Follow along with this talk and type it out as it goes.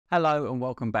Hello and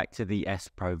welcome back to the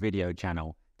SPRO video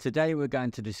channel. Today we're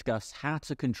going to discuss how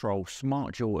to control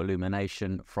Smart Dual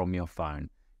Illumination from your phone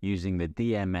using the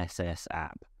DMSS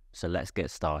app. So let's get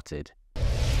started.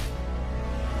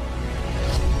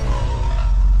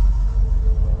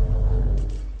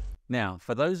 Now,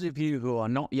 for those of you who are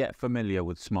not yet familiar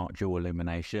with Smart Dual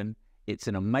Illumination, it's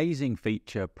an amazing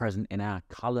feature present in our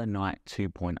Color Night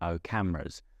 2.0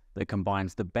 cameras that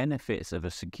combines the benefits of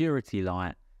a security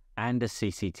light and a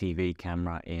CCTV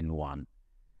camera in one.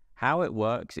 How it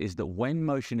works is that when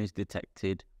motion is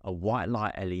detected, a white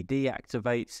light LED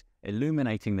activates,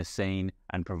 illuminating the scene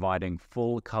and providing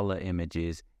full color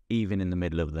images even in the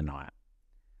middle of the night.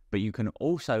 But you can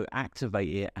also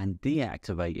activate it and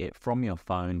deactivate it from your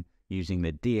phone using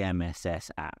the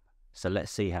DMSS app. So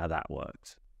let's see how that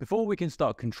works. Before we can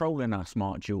start controlling our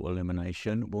Smart Dual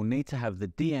Illumination, we'll need to have the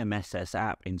DMSS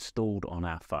app installed on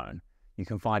our phone. You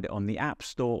can find it on the App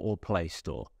Store or Play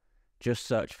Store. Just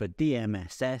search for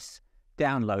DMSS,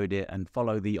 download it and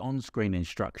follow the on-screen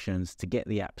instructions to get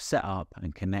the app set up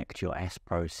and connect your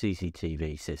SPRO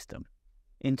CCTV system.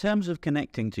 In terms of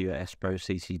connecting to your SPRO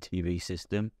CCTV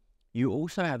system, you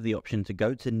also have the option to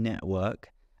go to Network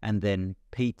and then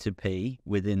P2P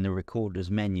within the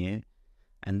Recorder's menu,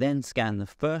 and then scan the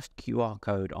first QR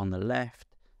code on the left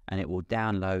and it will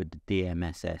download the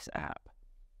DMSS app.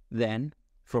 Then,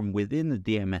 from within the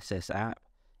DMSS app,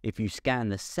 if you scan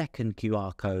the second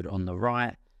QR code on the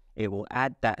right, it will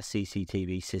add that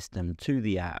CCTV system to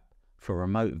the app for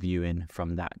remote viewing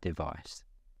from that device.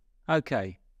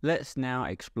 Okay, let's now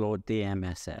explore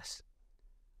DMSS.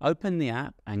 Open the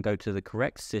app and go to the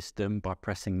correct system by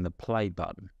pressing the play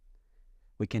button.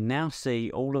 We can now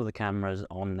see all of the cameras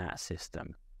on that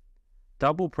system.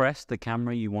 Double press the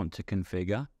camera you want to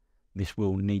configure. This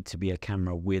will need to be a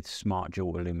camera with Smart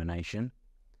Dual Illumination.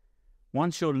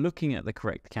 Once you're looking at the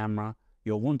correct camera,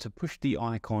 you'll want to push the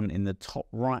icon in the top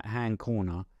right-hand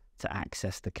corner to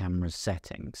access the camera's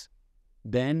settings.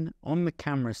 Then, on the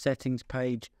camera settings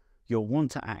page, you'll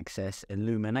want to access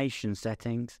Illumination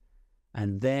Settings,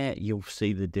 and there you'll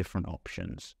see the different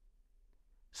options.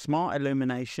 Smart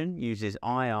Illumination uses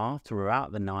IR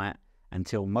throughout the night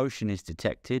until motion is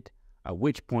detected, at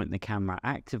which point the camera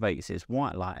activates its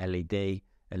white light LED,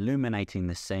 illuminating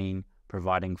the scene,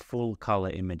 providing full color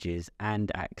images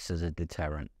and acts as a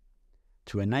deterrent.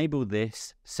 To enable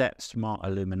this, set Smart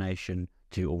Illumination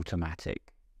to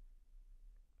automatic.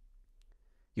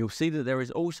 You'll see that there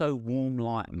is also warm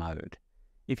light mode.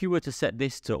 If you were to set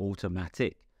this to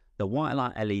automatic, the white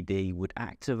light LED would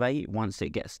activate once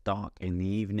it gets dark in the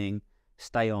evening,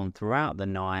 stay on throughout the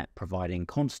night, providing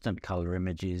constant color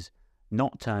images,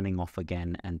 not turning off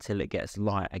again until it gets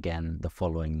light again the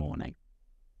following morning.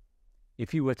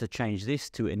 If you were to change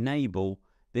this to enable,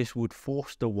 this would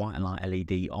force the white light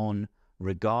LED on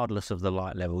regardless of the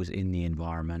light levels in the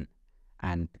environment,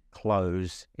 and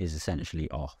close is essentially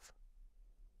off.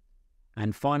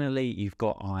 And finally, you've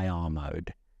got IR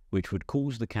mode, which would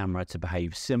cause the camera to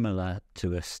behave similar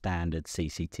to a standard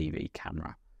CCTV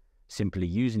camera, simply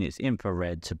using its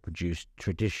infrared to produce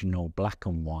traditional black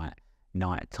and white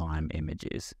nighttime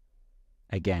images.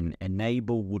 Again,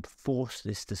 enable would force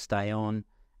this to stay on,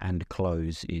 and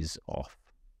close is off.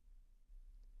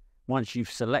 Once you've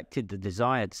selected the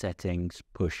desired settings,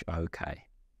 push OK.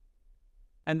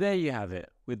 And there you have it.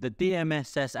 With the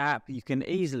DMSS app, you can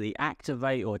easily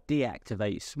activate or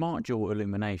deactivate Smart Dual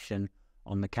Illumination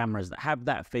on the cameras that have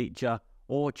that feature,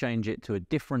 or change it to a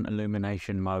different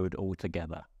illumination mode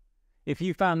altogether. If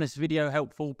you found this video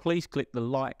helpful, please click the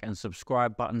like and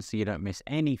subscribe button so you don't miss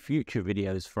any future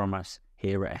videos from us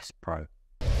here at SPRO.